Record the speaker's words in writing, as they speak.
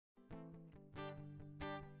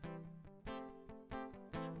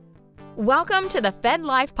Welcome to the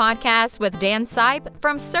FedLife podcast with Dan Sipe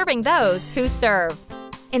from Serving Those Who Serve.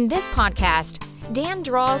 In this podcast, Dan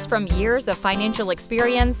draws from years of financial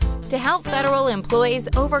experience to help federal employees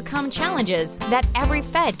overcome challenges that every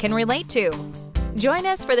Fed can relate to. Join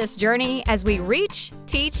us for this journey as we reach,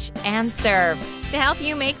 teach, and serve to help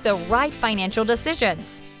you make the right financial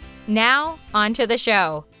decisions. Now, on to the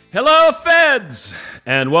show. Hello, Feds,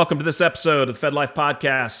 and welcome to this episode of the FedLife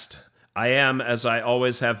podcast. I am, as I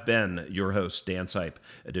always have been, your host, Dan Sipe.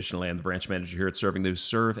 Additionally, I'm the branch manager here at Serving Those Who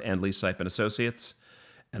Serve and Lee Sipe and Associates.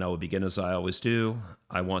 And I will begin as I always do.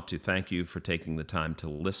 I want to thank you for taking the time to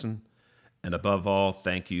listen. And above all,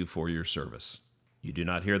 thank you for your service. You do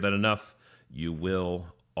not hear that enough. You will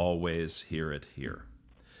always hear it here.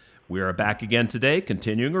 We are back again today,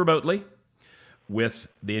 continuing remotely, with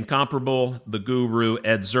the incomparable, the guru,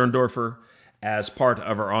 Ed Zurndorfer, as part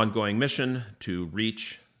of our ongoing mission to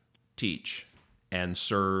reach, teach, and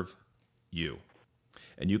serve you.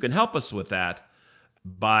 And you can help us with that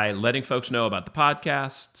by letting folks know about the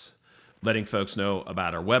podcasts, letting folks know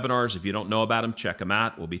about our webinars. If you don't know about them, check them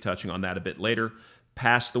out. We'll be touching on that a bit later.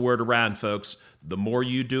 Pass the word around, folks. The more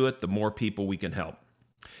you do it, the more people we can help.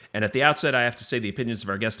 And at the outset, I have to say the opinions of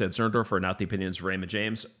our guest, Ed Zurndorfer, are not the opinions of Raymond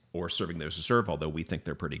James or Serving Those Who Serve, although we think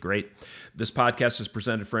they're pretty great. This podcast is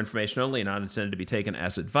presented for information only and not intended to be taken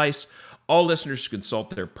as advice. All listeners should consult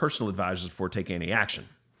their personal advisors before taking any action.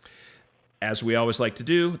 As we always like to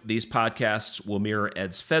do, these podcasts will mirror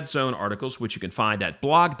Ed's FedZone articles, which you can find at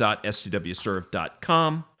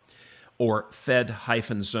blog.stwserve.com or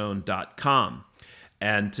fed-zone.com.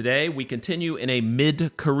 And today we continue in a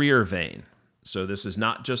mid-career vein. So this is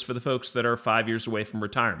not just for the folks that are 5 years away from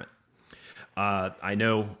retirement. I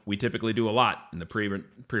know we typically do a lot in the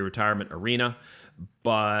pre-retirement arena,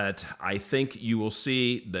 but I think you will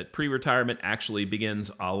see that pre-retirement actually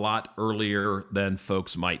begins a lot earlier than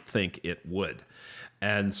folks might think it would.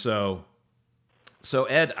 And so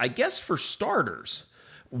Ed, I guess for starters,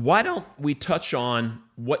 why don't we touch on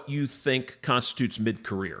what you think constitutes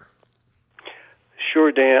mid-career?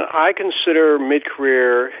 Sure, Dan. I consider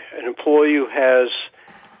mid-career an employee who has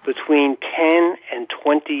between 10 and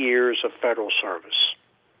 20 years of federal service.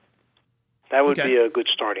 That would be a good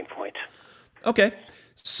starting point. Okay.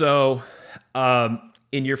 So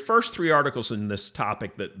in your first three articles in this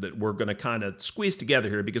topic that we're going to kind of squeeze together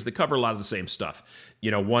here because they cover a lot of the same stuff. You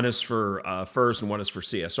know, one is for FERS and one is for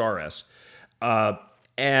CSRS.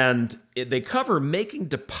 And they cover making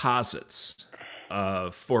deposits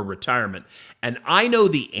for retirement. And I know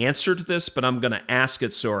the answer to this, but I'm going to ask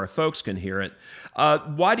it so our folks can hear it.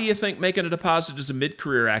 Why do you think making a deposit is a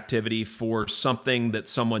mid-career activity for something that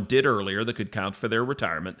someone did earlier that could count for their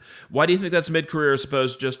retirement? Why do you think that's mid-career as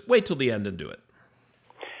opposed to just wait till the end and do it?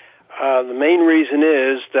 The main reason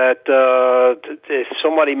is that if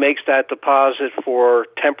somebody makes that deposit for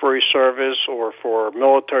temporary service or for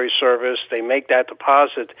military service, they make that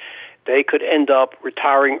deposit, they could end up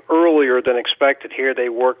retiring earlier than expected. Here they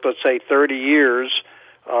worked, let's say, 30 years,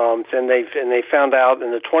 then they found out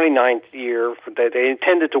in the 29th year that they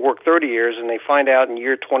intended to work 30 years, and they find out in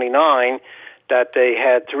year 29 that they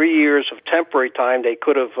had 3 years of temporary time they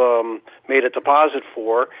could have made a deposit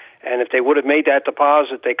for, and if they would have made that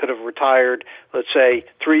deposit, they could have retired, let's say,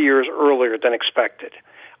 3 years earlier than expected.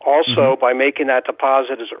 Also, by making that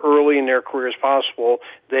deposit as early in their career as possible,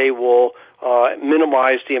 they will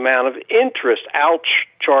minimize the amount of interest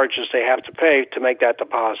charges they have to pay to make that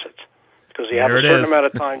deposit. Because you have a certain amount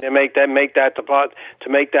of time to make that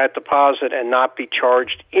deposit and not be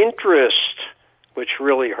charged interest, which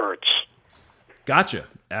really hurts. Gotcha.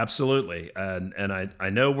 Absolutely. And I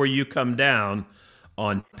know where you come down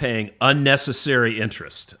on paying unnecessary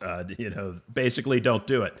interest. Basically don't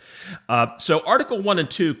do it. So Article 1 and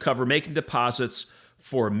 2 cover making deposits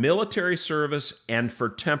for military service and for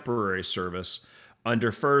temporary service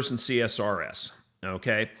under FERS and CSRS.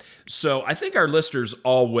 Okay? So I think our listeners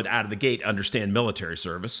all would out of the gate understand military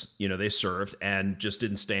service. You know, they served and just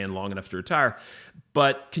didn't stay in long enough to retire.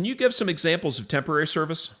 But can you give some examples of temporary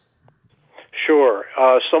service? Sure.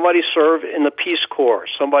 Somebody served in the Peace Corps.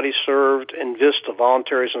 Somebody served in VISTA,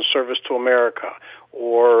 Voluntaries in Service to America.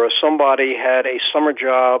 Or somebody had a summer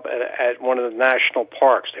job at one of the national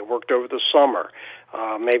parks. They worked over the summer.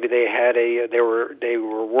 Maybe they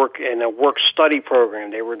were working in a work-study program.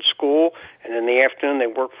 They were in school, and in the afternoon they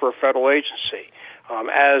worked for a federal agency.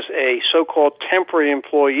 As a so-called temporary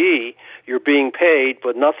employee, you're being paid,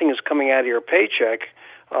 but nothing is coming out of your paycheck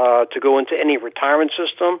to go into any retirement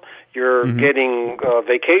system. You're getting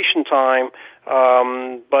vacation time,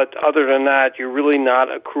 but other than that, you're really not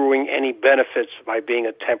accruing any benefits by being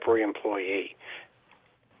a temporary employee.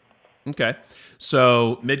 Okay.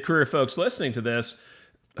 So mid-career folks listening to this,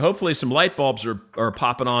 hopefully some light bulbs are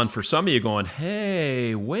popping on for some of you going,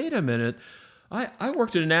 hey, wait a minute. I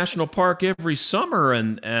worked at a national park every summer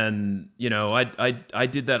and you know, I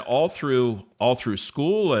did that all through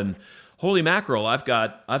school, and holy mackerel, I've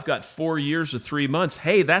got 4 years of 3 months.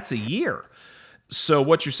 Hey, that's a year. So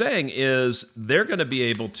what you're saying is they're going to be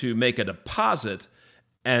able to make a deposit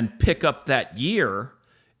and pick up that year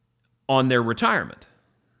on their retirement.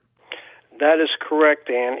 That is correct,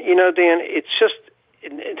 Dan. You know, Dan, it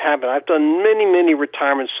happened. I've done many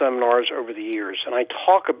retirement seminars over the years, and I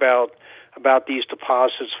talk about these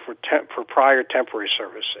deposits for prior temporary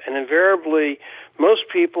service. And invariably, most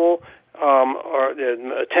people or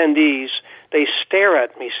the attendees, they stare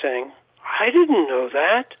at me saying, "I didn't know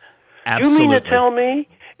that." Absolutely. You mean to tell me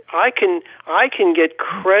I can get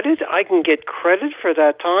credit? I can get credit for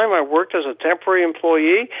that time I worked as a temporary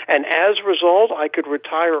employee, and as a result, I could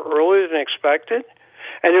retire earlier than expected.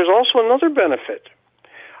 And there's also another benefit.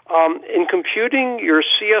 In computing your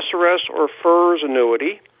CSRS or FERS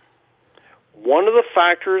annuity, one of the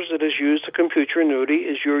factors that is used to compute your annuity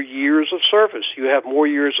is your years of service. You have more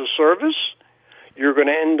years of service, you're going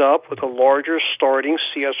to end up with a larger starting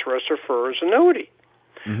CSRS or FERS annuity.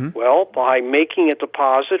 Mm-hmm. Well, by making a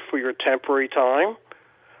deposit for your temporary time,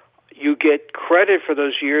 you get credit for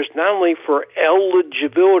those years, not only for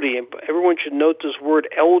eligibility, and everyone should note this word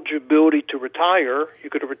eligibility to retire.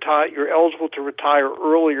 You're eligible to retire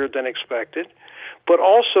earlier than expected, but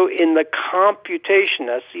also in the computation.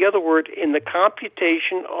 That's the other word. In the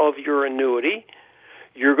computation of your annuity,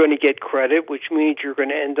 you're going to get credit, which means you're going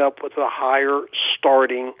to end up with a higher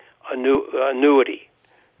starting annuity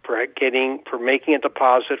for making a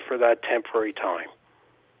deposit for that temporary time.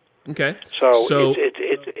 Okay. So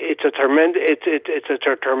it's a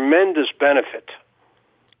tremendous benefit.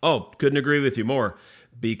 Oh, couldn't agree with you more,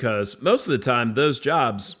 because most of the time those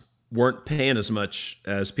jobs weren't paying as much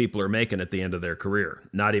as people are making at the end of their career,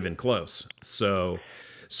 not even close. So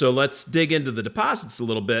let's dig into the deposits a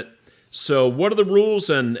little bit. So what are the rules,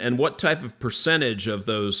 and what type of percentage of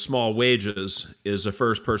those small wages is a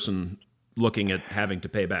first person looking at having to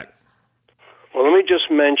pay back? Well, let me just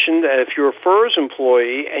mention that if you're a FERS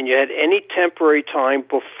employee and you had any temporary time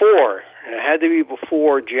before, and it had to be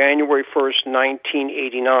before January 1st,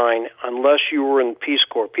 1989, unless you were in Peace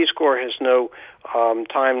Corps. Peace Corps has no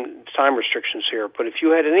time restrictions here, but if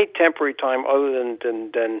you had any temporary time other than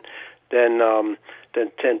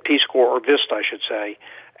Peace Corps or VISTA, I should say,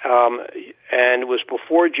 and it was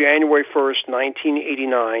before January 1st,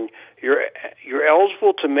 1989, you're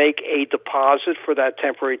eligible to make a deposit for that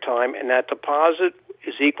temporary time, and that deposit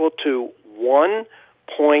is equal to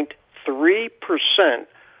 1.3%,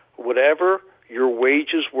 whatever your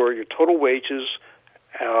wages were, your total wages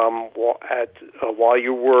while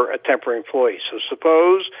you were a temporary employee. So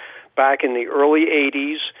suppose back in the early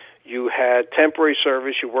 80s, you had temporary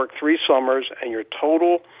service, you worked 3 summers, and your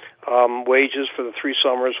total wages for the 3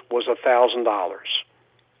 summers was $1,000.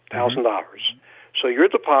 $1,000. So your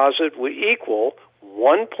deposit would equal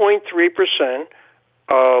 1.3%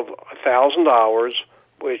 of $1,000,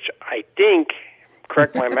 which I think,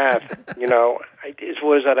 correct my math,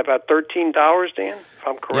 what is that, about $13, Dan, if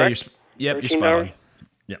I'm correct? Yeah, you're spot on.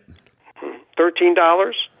 Yep.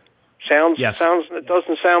 $13? Yes. It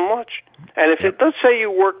doesn't sound much. And if let's say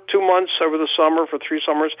you work 2 months over the summer for 3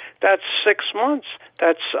 summers, that's 6 months.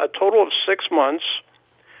 That's a total of 6 months.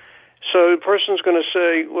 So the person's going to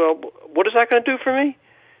say, well, what is that going to do for me?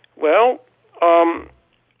 Well,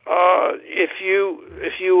 if you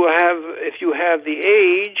have the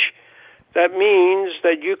age, that means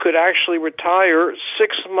that you could actually retire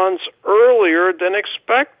 6 months earlier than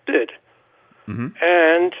expected. Mm-hmm.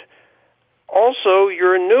 And also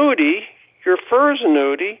your annuity, your FERS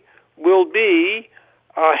annuity, will be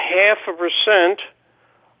 0.5%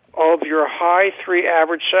 of your high 3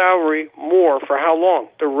 average salary more for how long?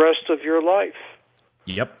 The rest of your life.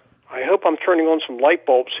 Yep. I hope I'm turning on some light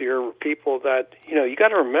bulbs here for people that, you got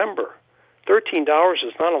to remember, $13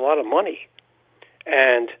 is not a lot of money.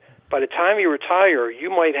 And by the time you retire, you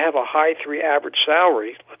might have a high 3 average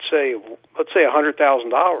salary, let's say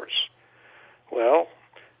 $100,000. Well,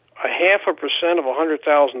 0.5% of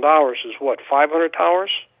 $100,000 is what, $500?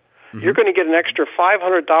 Mm-hmm. You're going to get an extra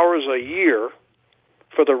 $500 a year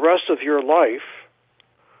for the rest of your life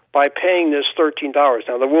by paying this $13.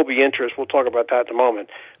 Now, there will be interest. We'll talk about that in a moment.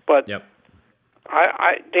 But, yep.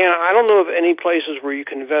 Dan, I don't know of any places where you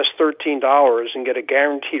can invest $13 and get a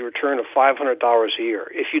guaranteed return of $500 a year.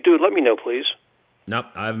 If you do, let me know, please. Nope,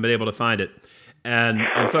 I haven't been able to find it. And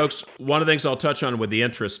folks, one of the things I'll touch on with the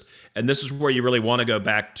interest, and this is where you really want to go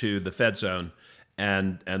back to the Fed zone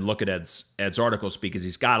and look at Ed's articles, because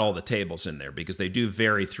he's got all the tables in there, because they do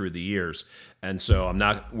vary through the years. And so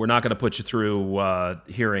we're not going to put you through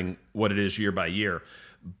hearing what it is year by year,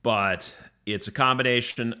 but it's a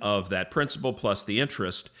combination of that principal plus the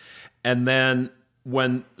interest. And then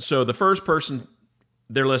so the first person,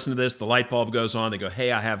 they're listening to this, the light bulb goes on, they go,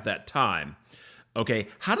 hey, I have that time. Okay,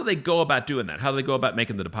 how do they go about doing that? How do they go about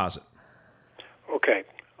making the deposit? Okay,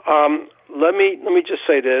 let me just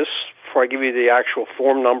say this before I give you the actual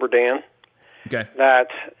form number, Dan. Okay.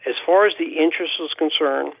 That as far as the interest is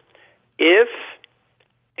concerned, if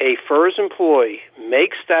a FERS employee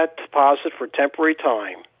makes that deposit for temporary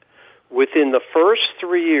time within the first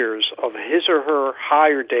 3 years of his or her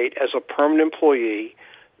hire date as a permanent employee,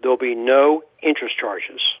 there'll be no interest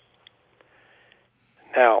charges.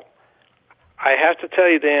 Now, I have to tell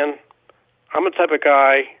you, Dan, I'm the type of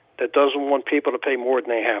guy that doesn't want people to pay more than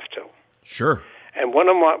they have to. Sure. And one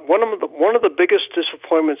of the biggest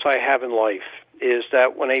disappointments I have in life is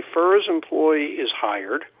that when a FERS employee is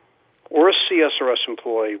hired, or a CSRS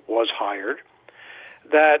employee was hired,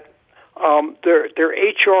 that their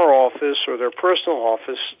HR office or their personal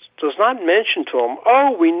office does not mention to them,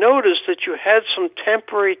 oh, we noticed that you had some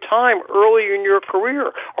temporary time earlier in your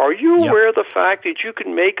career. Are you aware of the fact that you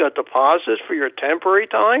can make a deposit for your temporary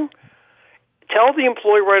time? Tell the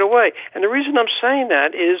employee right away. And the reason I'm saying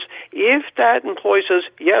that is if that employee says,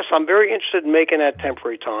 yes, I'm very interested in making that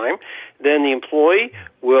temporary time, then the employee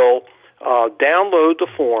will download the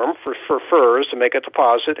form for FERS to make a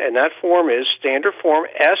deposit, and that form is Standard Form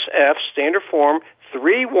SF, Standard Form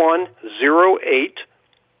 3108,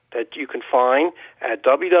 that you can find at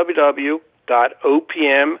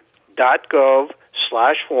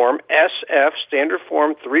www.opm.gov/form SF, Standard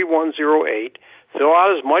Form 3108. Fill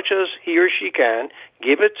out as much as he or she can,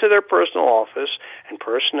 give it to their personal office, and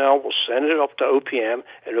personnel will send it up to OPM,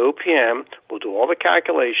 and OPM will do all the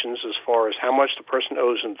calculations as far as how much the person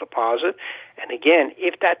owes in deposit. And again,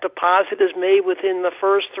 if that deposit is made within the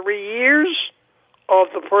first 3 years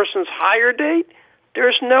of the person's hire date,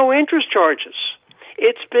 there's no interest charges.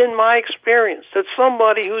 It's been my experience that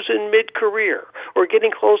somebody who's in mid-career or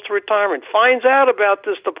getting close to retirement finds out about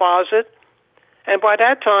this deposit, and by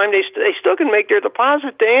that time, they still can make their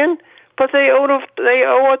deposit, Dan, but they owe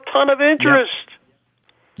a ton of interest.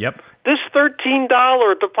 Yep. This $13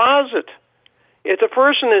 deposit, if the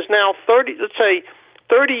person is now 30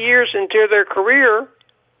 years into their career,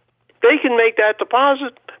 they can make that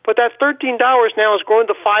deposit, but that $13 now is going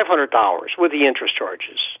to $500 with the interest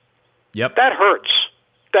charges. Yep. That hurts.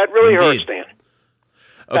 That really hurts, Dan.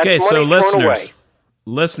 Okay, so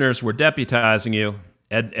listeners, we're deputizing you.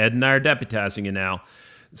 Ed and I are deputizing you now.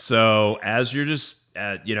 So as you're just,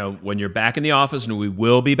 when you're back in the office, and we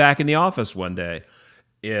will be back in the office one day,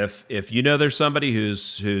 if you know there's somebody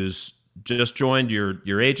who's just joined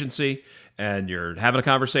your agency and you're having a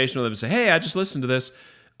conversation with them and say, hey, I just listened to this.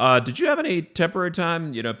 Did you have any temporary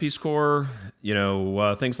time, Peace Corps,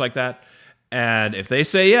 things like that? And if they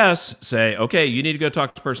say yes, say, okay, you need to go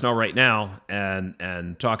talk to personnel right now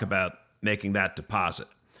and talk about making that deposit.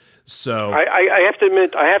 So I have to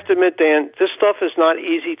admit, Dan, this stuff is not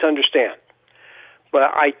easy to understand.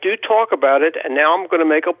 But I do talk about it, and now I'm going to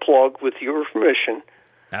make a plug with your permission.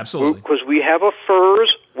 Absolutely. Because we have a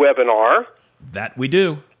FERS webinar. That we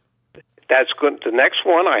do. That's good. The next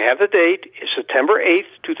one, I have the date, is September 8th,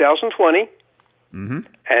 2020. Mm-hmm.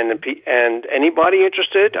 And anybody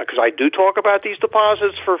interested, because I do talk about these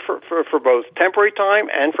deposits for both temporary time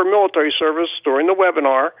and for military service during the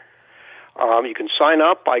webinar. You can sign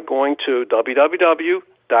up by going to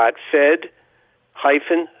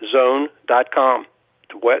www.fed-zone.com.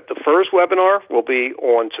 The first webinar will be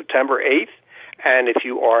on September 8th, and if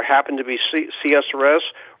you happen to be CSRS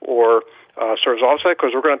or service officer,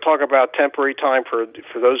 because we're going to talk about temporary time for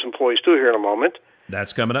those employees too here in a moment.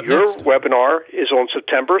 That's coming up next. Your webinar is on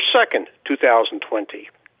September 2nd, 2020.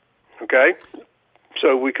 Okay?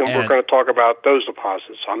 So we're going to talk about those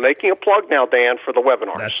deposits. I'm making a plug now, Dan, for the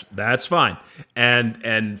webinars. That's fine.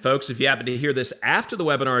 And folks, if you happen to hear this after the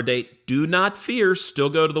webinar date, do not fear. Still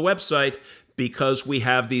go to the website, because we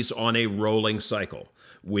have these on a rolling cycle.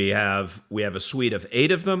 We have a suite of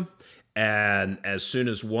 8 of them, and as soon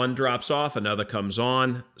as one drops off, another comes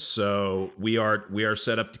on. So we are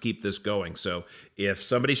set up to keep this going. So if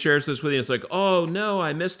somebody shares this with you, it's like, oh no,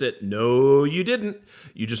 I missed it. No, you didn't.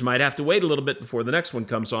 You just might have to wait a little bit before the next one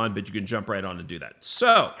comes on, but you can jump right on and do that.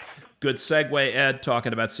 So good segue, Ed,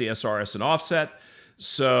 talking about CSRS and offset.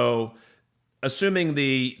 So assuming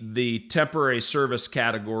the temporary service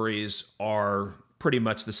categories are pretty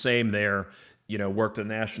much the same there, worked at a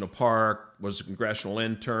national park, was a congressional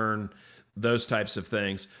intern, those types of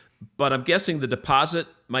things. But I'm guessing the deposit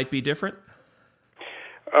might be different?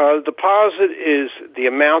 Deposit is the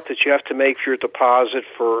amount that you have to make for your deposit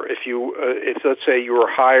for if let's say you were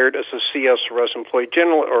hired as a CSRS employee,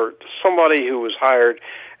 generally, or somebody who was hired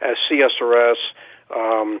as CSRS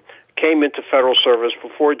came into federal service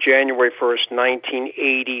before January 1st,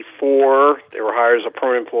 1984. They were hired as a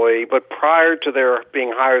permanent employee, but prior to their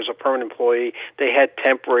being hired as a permanent employee, they had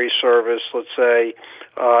temporary service, let's say,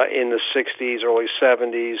 in the 60s, early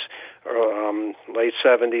 70s, late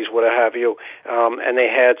 70s, what have you, and they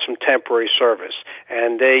had some temporary service,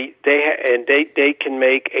 and they can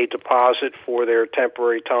make a deposit for their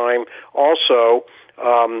temporary time. Also,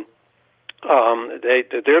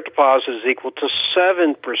 their deposit is equal to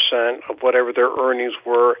 7% of whatever their earnings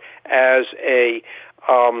were as a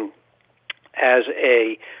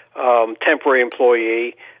temporary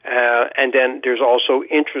employee, and then there's also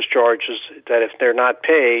interest charges that if they're not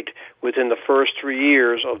paid within the first 3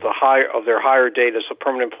 years of their hire date as a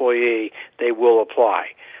permanent employee, they will apply.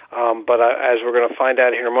 But as we're going to find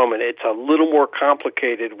out here in a moment, it's a little more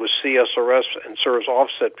complicated with CSRS and service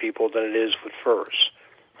offset people than it is with FERS.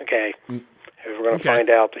 Okay, we're going to find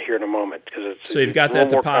out here in a moment because it's so you've got that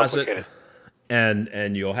deposit,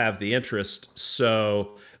 and you'll have the interest.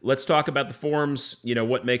 So let's talk about the forms.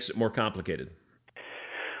 What makes it more complicated?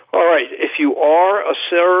 All right. If you are a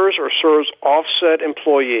CSRS or CSRS offset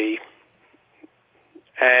employee,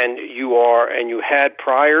 and you had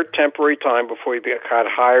prior temporary time before you got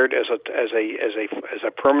hired as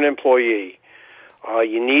a permanent employee,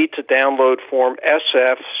 you need to download Form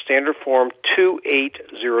SF, Standard Form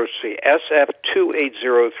 2803, SF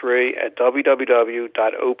 2803 at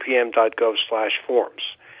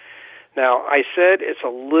www.opm.gov/forms. Now, I said it's a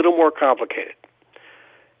little more complicated,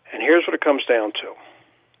 and here's what it comes down to.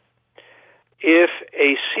 If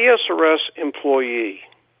a CSRS employee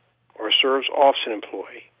or service offset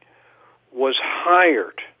employee was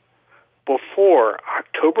hired before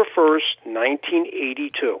October 1st,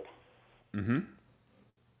 1982,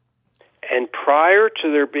 and prior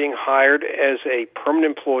to their being hired as a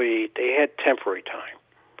permanent employee, they had temporary time.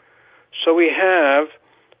 So we have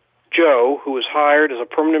Joe, who was hired as a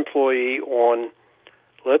permanent employee on,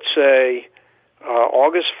 let's say,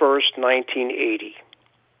 August 1st, 1980.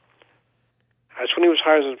 That's when he was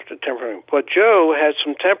hired as a temporary. But Joe had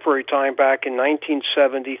some temporary time back in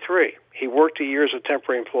 1973. He worked a year as a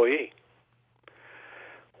temporary employee.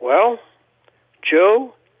 Well,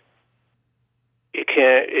 Joe, it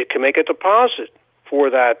can make a deposit for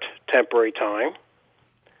that temporary time.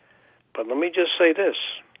 But let me just say this.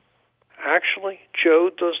 Actually, Joe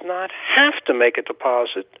does not have to make a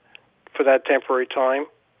deposit for that temporary time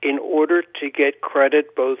in order to get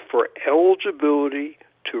credit both for eligibility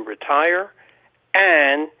to retire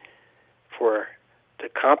and for the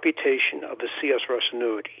computation of the CSRS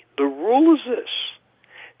annuity. The rule is this,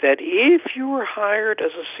 that if you were hired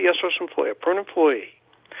as a CSRS employee, a permanent employee,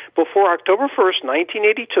 before October 1st,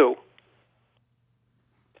 1982,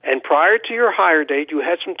 and prior to your hire date, you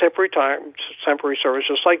had some temporary service,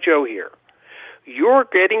 just like Joe here, you're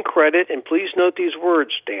getting credit, and please note these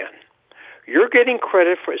words, Dan. You're getting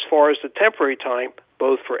credit for, as far as the temporary time,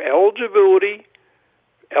 both for eligibility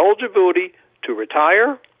to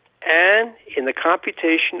retire and in the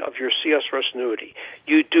computation of your CSRS annuity.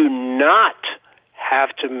 You do not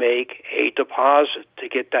have to make a deposit to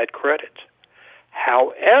get that credit.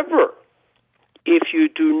 However, if you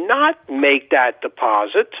do not make that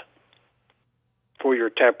deposit for your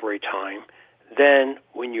temporary time, then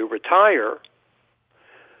when you retire,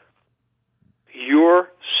 your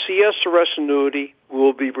CSRS annuity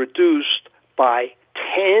will be reduced by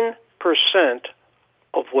 10%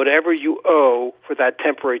 of whatever you owe for that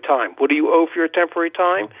temporary time. What do you owe for your temporary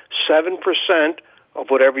time? 7% of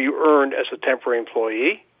whatever you earned as a temporary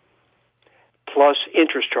employee, plus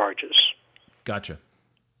interest charges. Gotcha.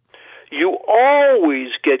 You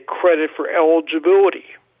always get credit for eligibility.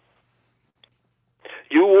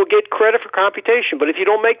 You will get credit for computation, but if you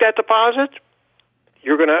don't make that deposit,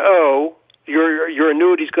 you're going to owe, your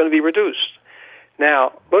annuity is going to be reduced.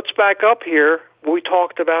 Now, let's back up here. We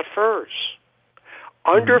talked about FERS.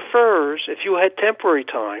 Under FERS, if you had temporary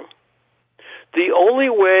time, the only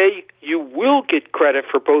way you will get credit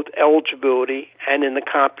for both eligibility and in the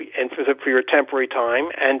for your temporary time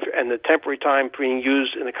and the temporary time being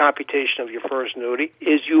used in the computation of your FERS annuity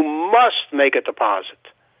is you must make a deposit.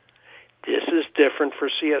 This is different for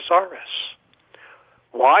CSRS.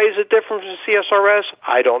 Why is it different from CSRS?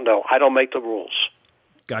 I don't know. I don't make the rules.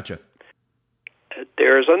 Gotcha.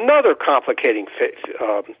 There's another complicating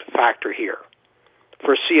factor here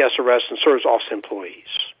for CSRS and service office employees.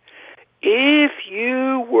 If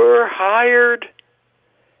you were hired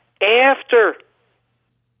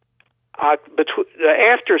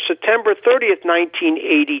after September 30th,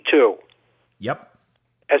 1982. Yep.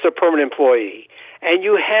 As a permanent employee, and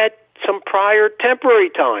you had some prior temporary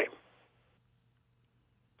time.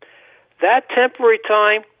 That temporary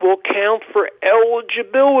time will count for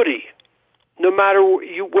eligibility, no matter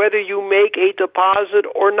whether you make a deposit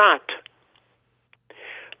or not.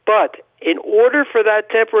 But in order for that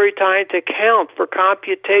temporary time to count for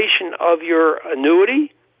computation of your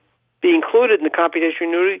annuity, be included in the computation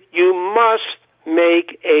of annuity, you must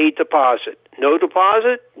make a deposit. No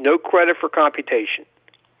deposit, no credit for computation.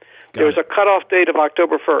 There's a cutoff date of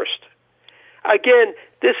October 1st. Again,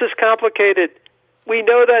 this is complicated. We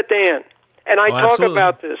know that, Dan. And I talk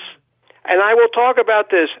about this. And I will talk about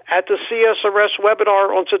this at the CSRS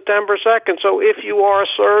webinar on September 2nd. So if you are a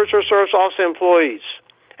SERS or SERS Office employees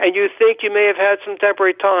and you think you may have had some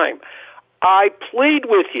temporary time, I plead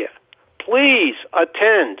with you, please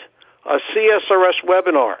attend a CSRS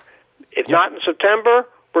webinar. If not in September,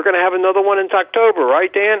 we're going to have another one in October,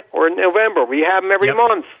 right, Dan? Or in November. We have them every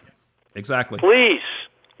month. Exactly. Please.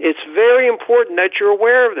 It's very important that you're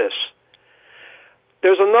aware of this.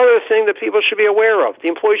 There's another thing that people should be aware of, the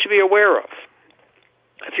employee should be aware of.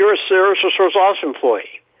 If you're a SERS or SERS Office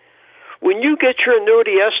employee, when you get your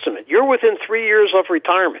annuity estimate, you're within 3 years of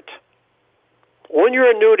retirement. On your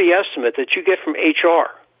annuity estimate that you get from HR,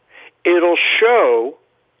 it'll show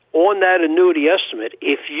on that annuity estimate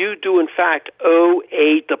if you do, in fact, owe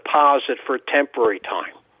a deposit for temporary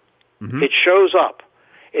time. Mm-hmm. It shows up.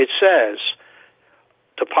 It says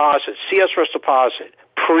deposit, CSRS deposit,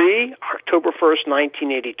 pre-October 1st,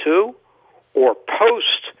 1982, or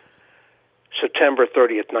post-September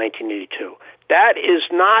 30th, 1982. That is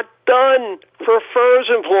not done for FERS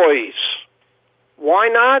employees. Why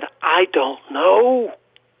not? I don't know.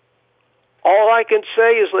 All I can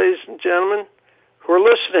say is, ladies and gentlemen who are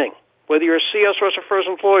listening, whether you're CSRS or FERS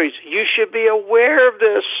employees, you should be aware of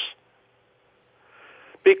this,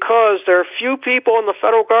 because there are few people in the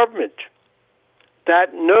federal government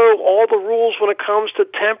that know all the rules when it comes to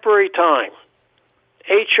temporary time.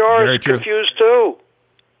 HR is confused too.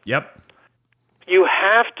 Yep. You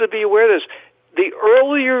have to be aware of this. The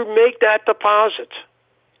earlier you make that deposit,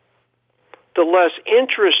 the less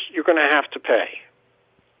interest you're going to have to pay.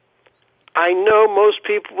 I know most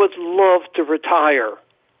people would love to retire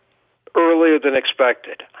earlier than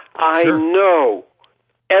expected. I know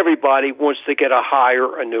everybody wants to get a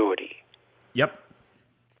higher annuity. Yep.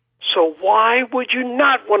 So why would you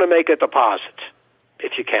not want to make a deposit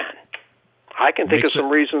if you can? I can think of some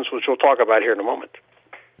reasons, which we'll talk about here in a moment.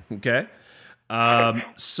 Okay.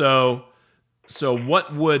 So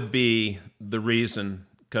what would be the reason?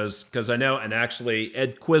 Because I know, and actually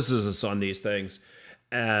Ed quizzes us on these things,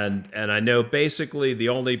 and I know basically the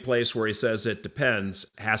only place where he says it depends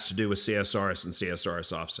has to do with CSRS and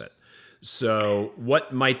CSRS offset. So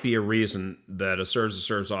what might be a reason that a SERS or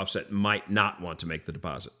SERS offset might not want to make the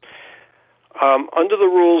deposit? Under the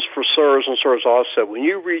rules for SERS and SERS offset, when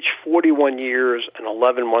you reach 41 years and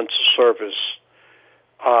 11 months of service,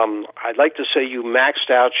 I'd like to say you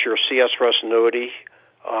maxed out your CSRS annuity.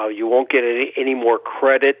 You won't get any more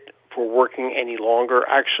credit for working any longer.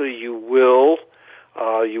 Actually, you will.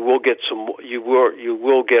 You will get some. You will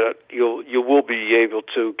be able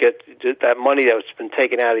to get that money that's been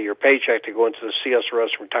taken out of your paycheck to go into the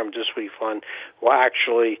CSRS Retirement Disability Fund will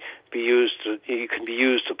actually be used. You can be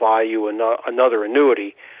used to buy you another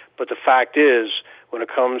annuity. But the fact is, when it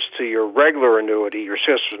comes to your regular annuity, your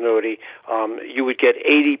CSRS annuity, you would get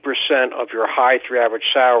 80% of your high 3 average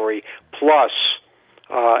salary plus.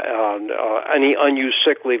 Any unused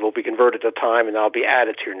sick leave will be converted to time, and that'll be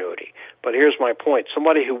added to your annuity. But here's my point.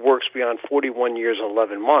 Somebody who works beyond 41 years and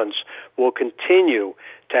 11 months will continue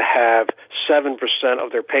to have 7%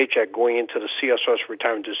 of their paycheck going into the CSRS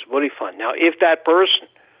Retirement Disability Fund. Now, if that person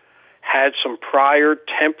had some prior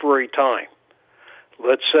temporary time,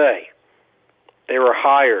 let's say they were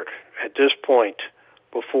hired at this point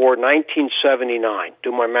before 1979.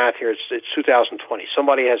 Do my math here, it's 2020.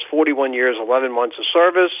 Somebody has 41 years, 11 months of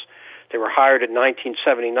service. They were hired in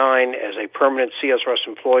 1979 as a permanent CSRS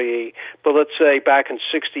employee. But let's say back in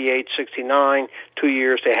 68, 69, 2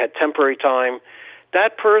 years, they had temporary time.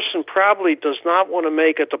 That person probably does not want to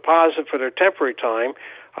make a deposit for their temporary time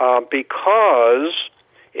because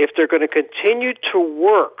if they're going to continue to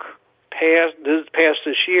work past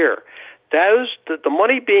this year, that is the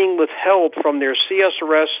money being withheld from their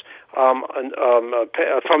CSRS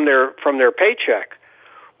from their paycheck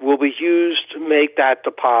will be used to make that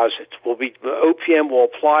deposit. OPM will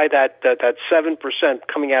apply that 7%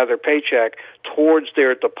 coming out of their paycheck towards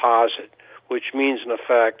their deposit, which means, in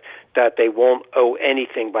effect, that they won't owe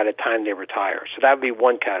anything by the time they retire. So that would be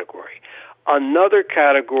one category. Another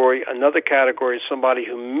category is somebody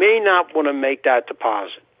who may not want to make that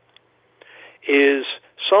deposit is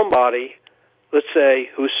somebody, let's say,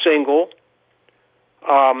 who's single,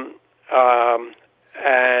 and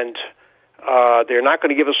they're not going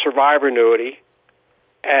to give a survivor annuity,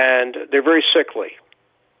 and they're very sickly,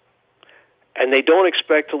 and they don't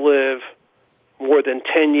expect to live more than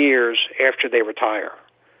 10 years after they retire.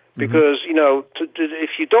 Because, if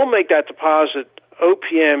you don't make that deposit,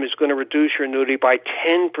 OPM is going to reduce your annuity by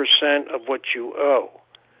 10% of what you owe.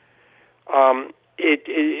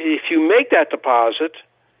 If you make that deposit,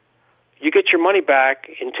 you get your money back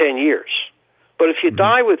in 10 years. But if you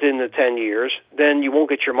die within the 10 years, then you won't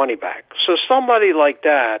get your money back. So somebody like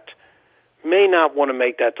that may not want to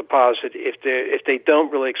make that deposit if they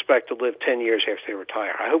don't really expect to live 10 years after they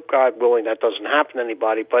retire. I hope, God willing, that doesn't happen to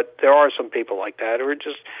anybody, but there are some people like that who are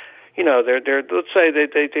just, they're let's say they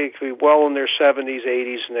could be well in their 70s,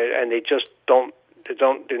 80s, and they just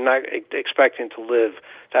they're not expecting to live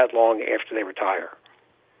that long after they retire.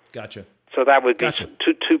 Gotcha. So that would be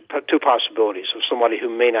two possibilities of somebody who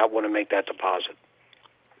may not want to make that deposit.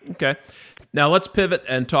 Okay. Now let's pivot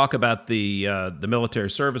and talk about the military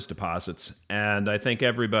service deposits. And I think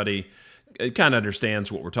everybody kind of understands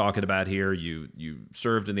what we're talking about here. You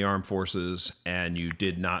served in the armed forces and you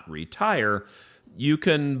did not retire. You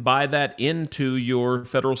can buy that into your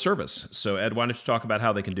federal service. So Ed, why don't you talk about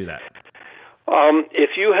how they can do that?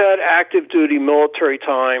 If you had active duty military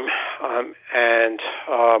time and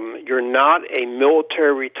you're not a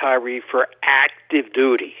military retiree for active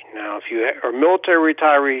duty, now if you are a military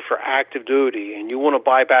retiree for active duty and you want to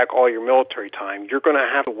buy back all your military time, you're going to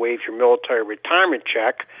have to waive your military retirement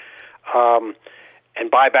check and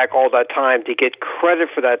buy back all that time to get credit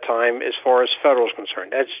for that time as far as federal is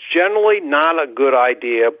concerned. That's generally not a good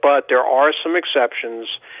idea, but there are some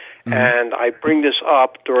exceptions. And I bring this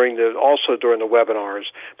up during the webinars.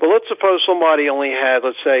 But let's suppose somebody only had,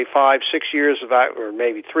 let's say, 5, 6 years of, or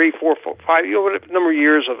maybe 3, 4, 5, whatever number of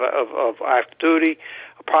years of active duty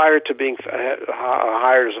prior to being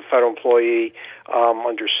hired as a federal employee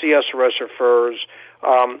under CSRS or FERS.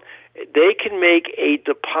 They can make a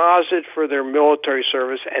deposit for their military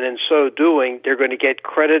service, and in so doing, they're going to get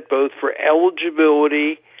credit both for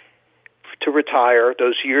eligibility to retire.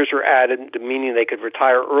 Those years are added, meaning they could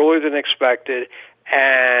retire earlier than expected,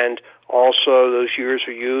 and also those years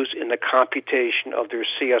are used in the computation of their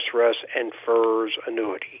CSRS and FERS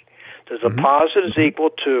annuity. The deposit is equal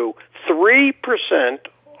to 3%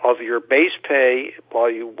 of your base pay while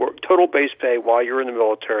you work, total base pay while you're in the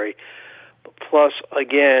military, plus,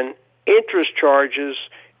 again, interest charges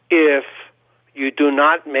if you do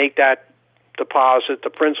not make that deposit, the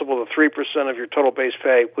principal of 3% of your total base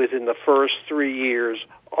pay within the first 3 years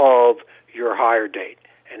of your hire date.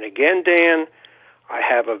 And again, Dan, I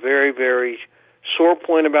have a very, very sore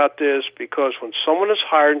point about this because when someone is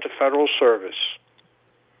hired into federal service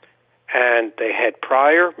and they had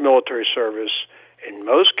prior military service, in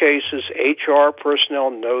most cases, HR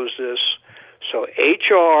personnel knows this. So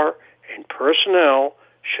HR and personnel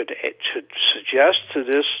should suggest to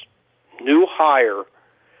this new hire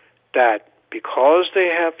that because they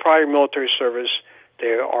have prior military service,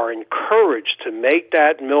 they are encouraged to make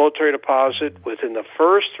that military deposit within the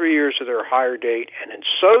first 3 years of their hire date, and in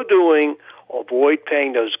so doing, avoid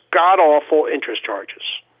paying those god-awful interest charges.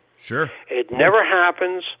 Sure. It never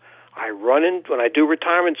happens. When I do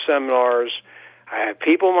retirement seminars, I have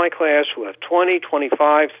people in my class who have 20,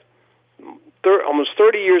 25, almost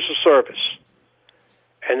 30 years of service.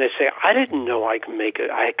 And they say, I didn't know I could make a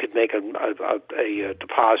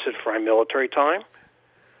deposit for my military time.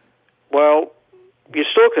 Well, you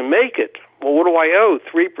still can make it. Well, what do I owe?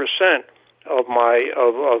 3% of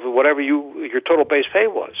whatever your total base pay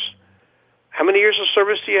was. How many years of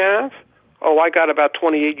service do you have? Oh, I got about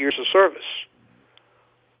 28 years of service.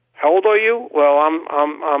 How old are you? Well,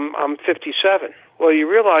 I'm 57. Well, you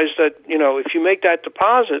realize that if you make that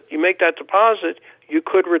deposit, you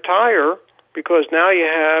could retire. Because now you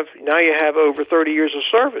have over 30 years of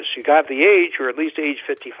service. You got the age, or at least age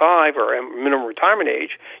 55, or minimum retirement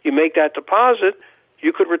age. You make that deposit,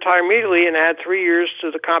 you could retire immediately and add 3 years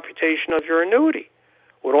to the computation of your annuity.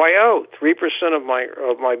 What do I owe? 3%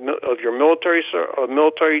 of your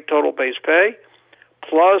military total base pay,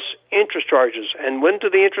 plus interest charges. And when do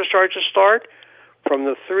the interest charges start? From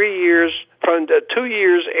the 2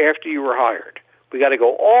 years after you were hired. We got to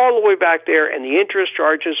go all the way back there, and the interest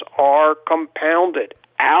charges are compounded.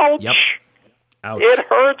 Ouch! Yep. Ouch! It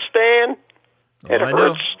hurts, Dan. It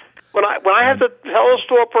hurts. When I have to tell this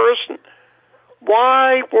to a person,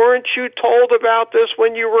 Why weren't you told about this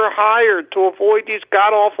when you were hired to avoid these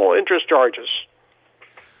god-awful interest charges?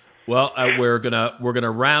 Well, we're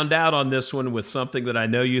gonna round out on this one with something that I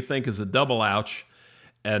know you think is a double ouch,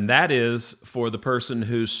 and that is for the person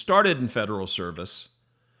who started in federal service,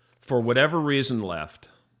 for whatever reason left,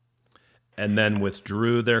 and then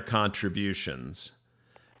withdrew their contributions,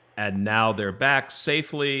 and now they're back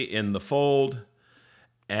safely in the fold,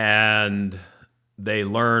 and they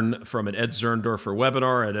learn from an Ed Zurndorfer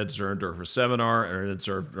webinar, an Ed Zurndorfer seminar, or an Ed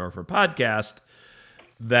Zurndorfer podcast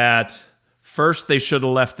that first they should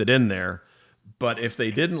have left it in there, but if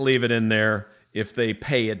they didn't leave it in there, if they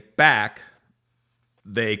pay it back,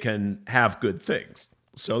 they can have good things.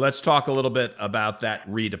 So let's talk a little bit about that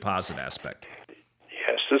redeposit aspect.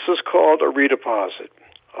 Yes, this is called a redeposit.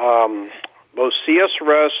 Both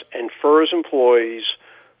CSRS and FERS employees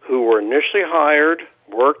who were initially hired,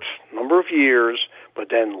 worked a number of years, but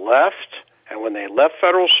then left, and when they left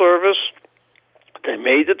federal service, they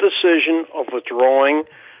made the decision of withdrawing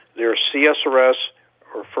their CSRS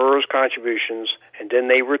or FERS contributions, and then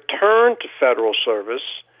they returned to federal service.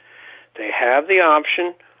 They have the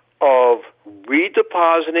option of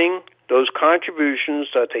redepositing those contributions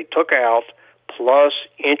that they took out plus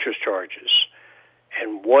interest charges.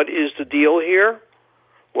 And what is the deal here?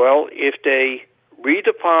 Well, if they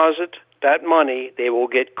redeposit that money, they will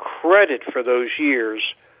get credit for those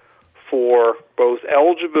years for both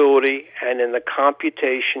eligibility and in the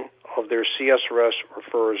computation of their CSRS or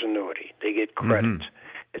FERS annuity. They get credit.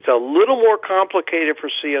 Mm-hmm. It's a little more complicated for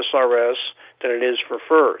CSRS than it is for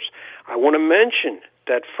FERS. I want to mention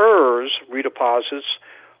that FERS redeposits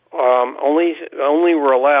only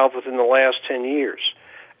were allowed within the last 10 years.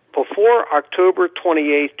 Before October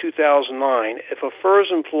 28, 2009, if a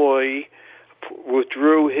FERS employee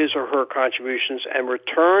withdrew his or her contributions and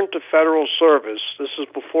returned to federal service, this is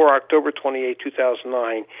before October 28,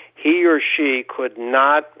 2009, he or she could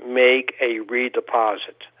not make a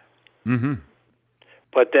redeposit. Mm-hmm.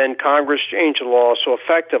 But then Congress changed the law, so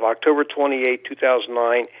effective October 28,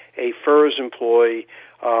 2009, a FERS employee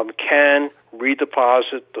can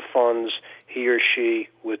redeposit the funds he or she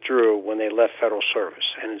withdrew when they left federal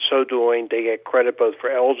service. And in so doing, they get credit both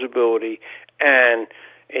for eligibility and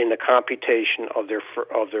in the computation of their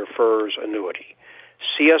FERS annuity.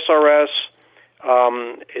 CSRS,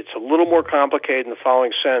 it's a little more complicated in the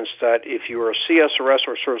following sense that if you are a CSRS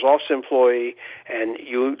or service office employee and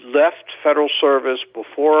you left federal service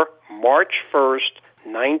before March 1st,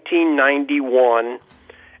 1991,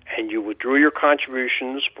 and you withdrew your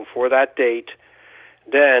contributions before that date,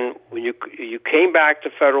 then when you came back to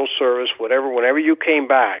federal service, whenever you came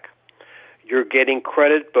back, you're getting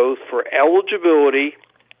credit both for eligibility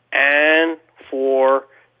and for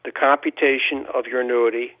the computation of your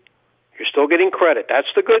annuity. You're still getting credit. That's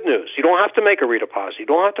the good news. You don't have to make a redeposit. You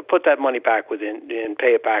don't have to put that money back and pay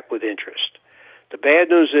it back with interest. The bad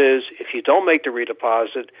news is if you don't make the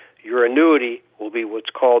redeposit, your annuity will be what's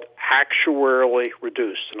called actuarially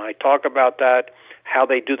reduced. And I talk about that, how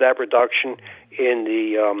they do that reduction in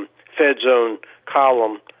the FedZone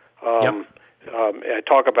column. I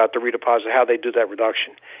talk about the redeposit, how they do that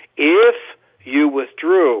reduction. If you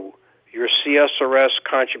withdrew your CSRS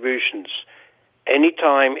contributions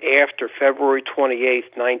anytime after February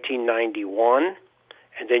 28, 1991,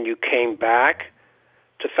 and then you came back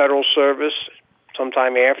to federal service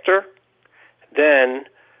sometime after, then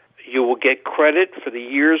you will get credit for the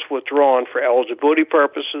years withdrawn for eligibility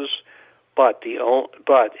purposes, but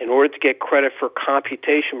in order to get credit for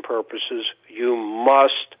computation purposes, you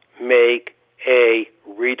must make a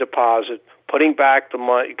redeposit, paying back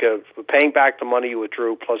the money you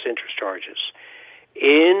withdrew plus interest charges.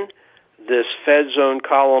 In this FedZone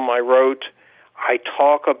column I wrote, I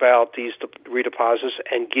talk about these redeposits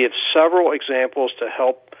and give several examples to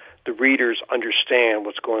help the readers understand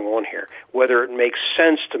what's going on here, whether it makes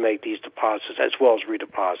sense to make these deposits as well as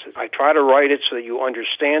redeposits. I try to write it so that you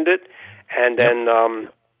understand it, and then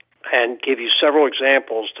and give you several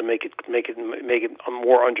examples to make it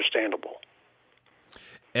more understandable.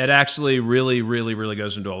 It actually really, really, really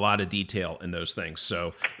goes into a lot of detail in those things.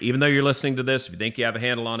 So even though you're listening to this, if you think you have a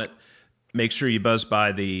handle on it, make sure you buzz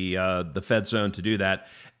by the FedZone to do that.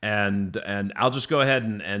 And I'll just go ahead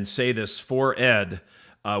and say this for Ed.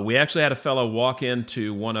 We actually had a fellow walk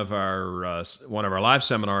into one of our live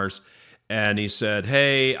seminars, and he said,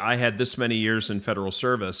 "Hey, I had this many years in federal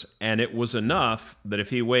service, and it was enough that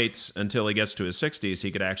if he waits until he gets to his 60s,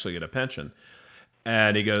 he could actually get a pension."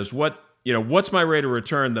 And he goes, "What's my rate of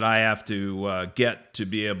return that I have to get to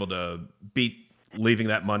be able to beat leaving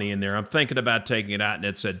that money in there? I'm thinking about taking it out." And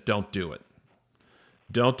it said, "Don't do it.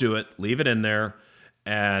 Don't do it. Leave it in there."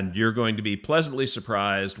 And you're going to be pleasantly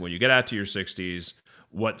surprised when you get out to your 60s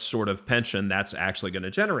what sort of pension that's actually going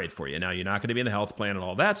to generate for you. Now, you're not going to be in the health plan and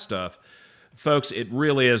all that stuff. Folks, it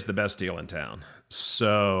really is the best deal in town.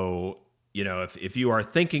 So, if you are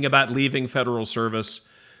thinking about leaving federal service,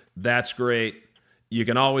 that's great. You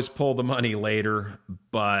can always pull the money later,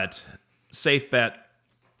 but safe bet,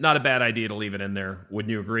 not a bad idea to leave it in there.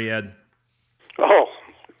 Wouldn't you agree, Ed? Oh,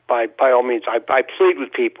 by all means. I plead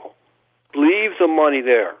with people. Leave the money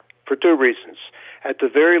there for two reasons. At the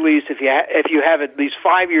very least, if you have at least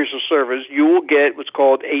 5 years of service, you will get what's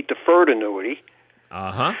called a deferred annuity.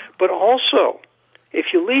 Uh-huh. But also,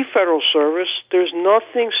 if you leave federal service, there's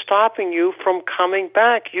nothing stopping you from coming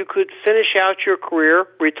back. You could finish out your career,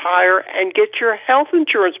 retire, and get your health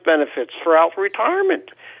insurance benefits throughout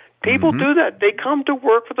retirement. People do that. They come to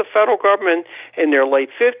work for the federal government in their late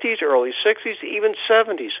 50s, early 60s, even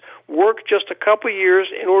 70s. Work just a couple of years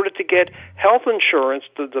in order to get health insurance,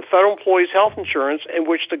 the federal employees' health insurance, in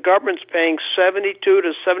which the government's paying 72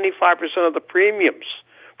 to 75% of the premiums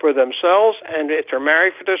for themselves, and if they're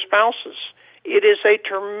married, for their spouses. It is a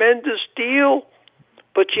tremendous deal.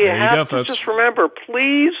 But you have to just remember,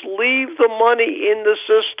 please leave the money in the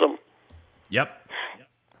system. Yep.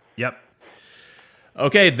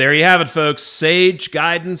 Okay, there you have it, folks. Sage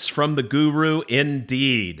guidance from the guru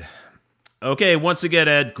indeed. Okay, once again,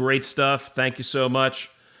 Ed, great stuff. Thank you so much.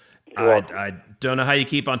 I don't know how you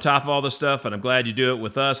keep on top of all this stuff, and I'm glad you do it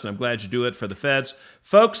with us, and I'm glad you do it for the feds.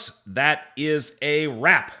 Folks, that is a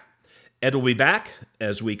wrap. Ed will be back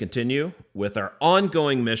as we continue with our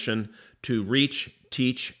ongoing mission to reach,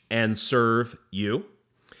 teach, and serve you.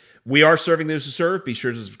 We are serving those who serve. Be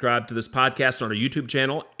sure to subscribe to this podcast on our YouTube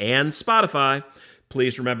channel and Spotify.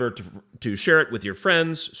 Please remember to share it with your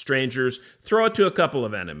friends, strangers. Throw it to a couple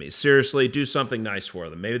of enemies. Seriously, do something nice for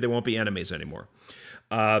them. Maybe they won't be enemies anymore.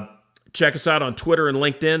 Check us out on Twitter and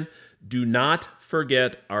LinkedIn. Do not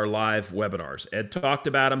forget our live webinars. Ed talked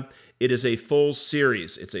about them. It is a full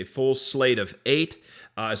series. It's a full slate of 8.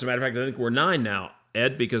 As a matter of fact, I think we're 9 now,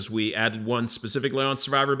 Ed, because we added one specifically on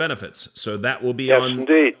survivor benefits. So that will be on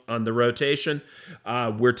the rotation.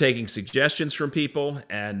 We're taking suggestions from people,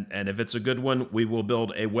 and if it's a good one, we will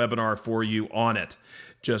build a webinar for you on it.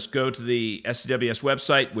 Just go to the STWS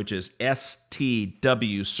website, which is stwserve.com.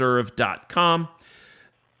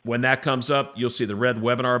 When that comes up, you'll see the red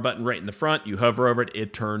webinar button right in the front. You hover over it,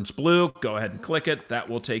 it turns blue. Go ahead and click it. That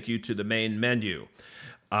will take you to the main menu.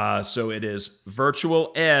 So it is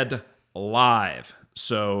Virtual Ed Live.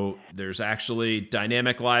 So there's actually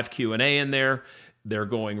dynamic live Q&A in there. They're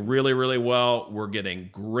going really, really well. We're getting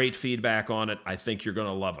great feedback on it. I think you're going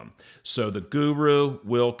to love them. So the guru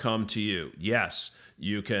will come to you. Yes,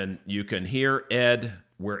 you can hear Ed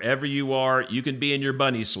wherever you are. You can be in your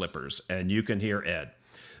bunny slippers and you can hear Ed.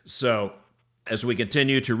 So as we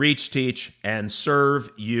continue to reach, teach, and serve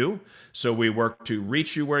you, so we work to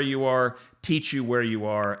reach you where you are, teach you where you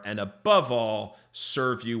are, and above all,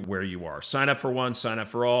 serve you where you are. Sign up for one, sign up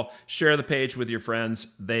for all. Share the page with your friends.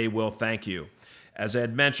 They will thank you. As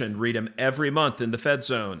Ed mentioned, read them every month in the Fed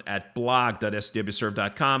Zone at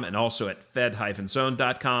blog.stwserve.com and also at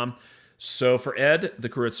fed-zone.com. So for Ed, the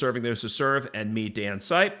crew at Serving Those Who Serve, and me, Dan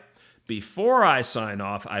Sipe, before I sign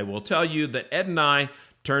off, I will tell you that Ed and I,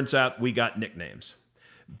 turns out we got nicknames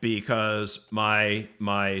because my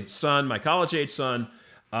son, my college-age son,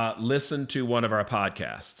 listened to one of our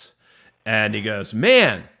podcasts. And he goes,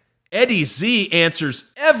 man, Eddie Z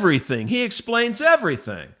answers everything. He explains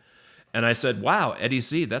everything. And I said, wow, Eddie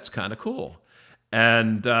Z, that's kind of cool.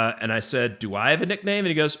 And I said, do I have a nickname? And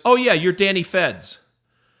he goes, oh, yeah, you're Danny Feds.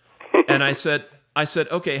 And I said,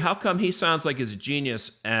 okay, how come he sounds like he's a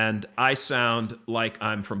genius and I sound like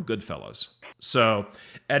I'm from Goodfellas? So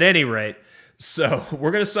at any rate, so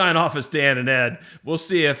we're going to sign off as Dan and Ed. We'll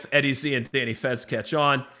see if Eddie Z and Danny Feds catch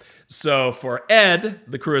on. So for Ed,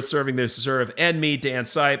 the crew at Serving Those Who Serve, and me, Dan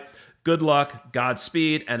Sipe, good luck,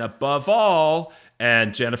 Godspeed, and above all,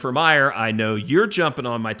 and Jennifer Meyer, I know you're jumping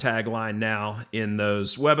on my tagline now in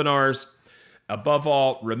those webinars. Above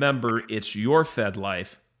all, remember, it's your Fed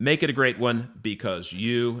life. Make it a great one because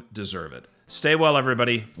you deserve it. Stay well,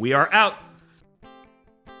 everybody. We are out.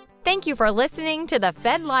 Thank you for listening to the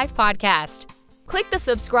FedLife Podcast. Click the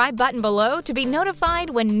subscribe button below to be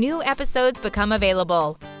notified when new episodes become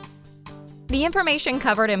available. The information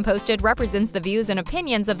covered and posted represents the views and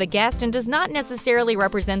opinions of the guest and does not necessarily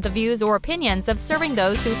represent the views or opinions of Serving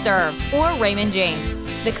Those Who Serve or Raymond James.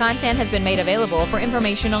 The content has been made available for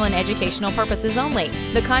informational and educational purposes only.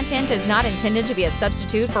 The content is not intended to be a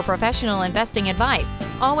substitute for professional investing advice.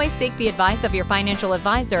 Always seek the advice of your financial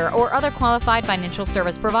advisor or other qualified financial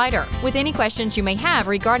service provider with any questions you may have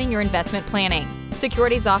regarding your investment planning.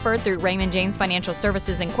 Securities offered through Raymond James Financial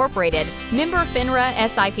Services Incorporated, member FINRA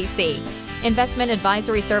SIPC. Investment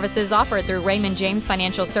advisory services offered through Raymond James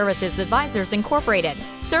Financial Services Advisors Incorporated.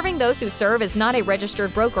 Serving those who serve is not a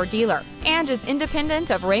registered broker-dealer and is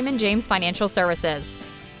independent of Raymond James Financial Services.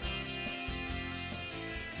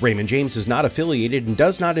 Raymond James is not affiliated and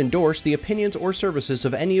does not endorse the opinions or services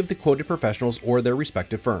of any of the quoted professionals or their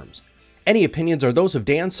respective firms. Any opinions are those of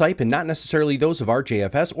Dan Sipe and not necessarily those of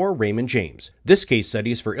RJFS or Raymond James. This case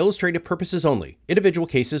study is for illustrative purposes only. Individual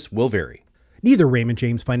cases will vary. Neither Raymond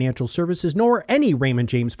James Financial Services nor any Raymond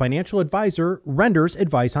James financial advisor renders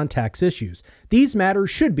advice on tax issues. These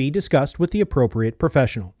matters should be discussed with the appropriate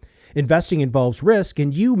professional. Investing involves risk,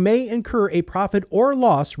 and you may incur a profit or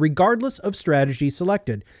loss regardless of strategy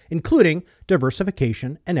selected, including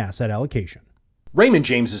diversification and asset allocation. Raymond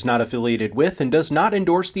James is not affiliated with and does not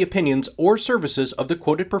endorse the opinions or services of the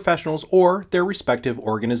quoted professionals or their respective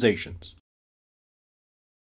organizations.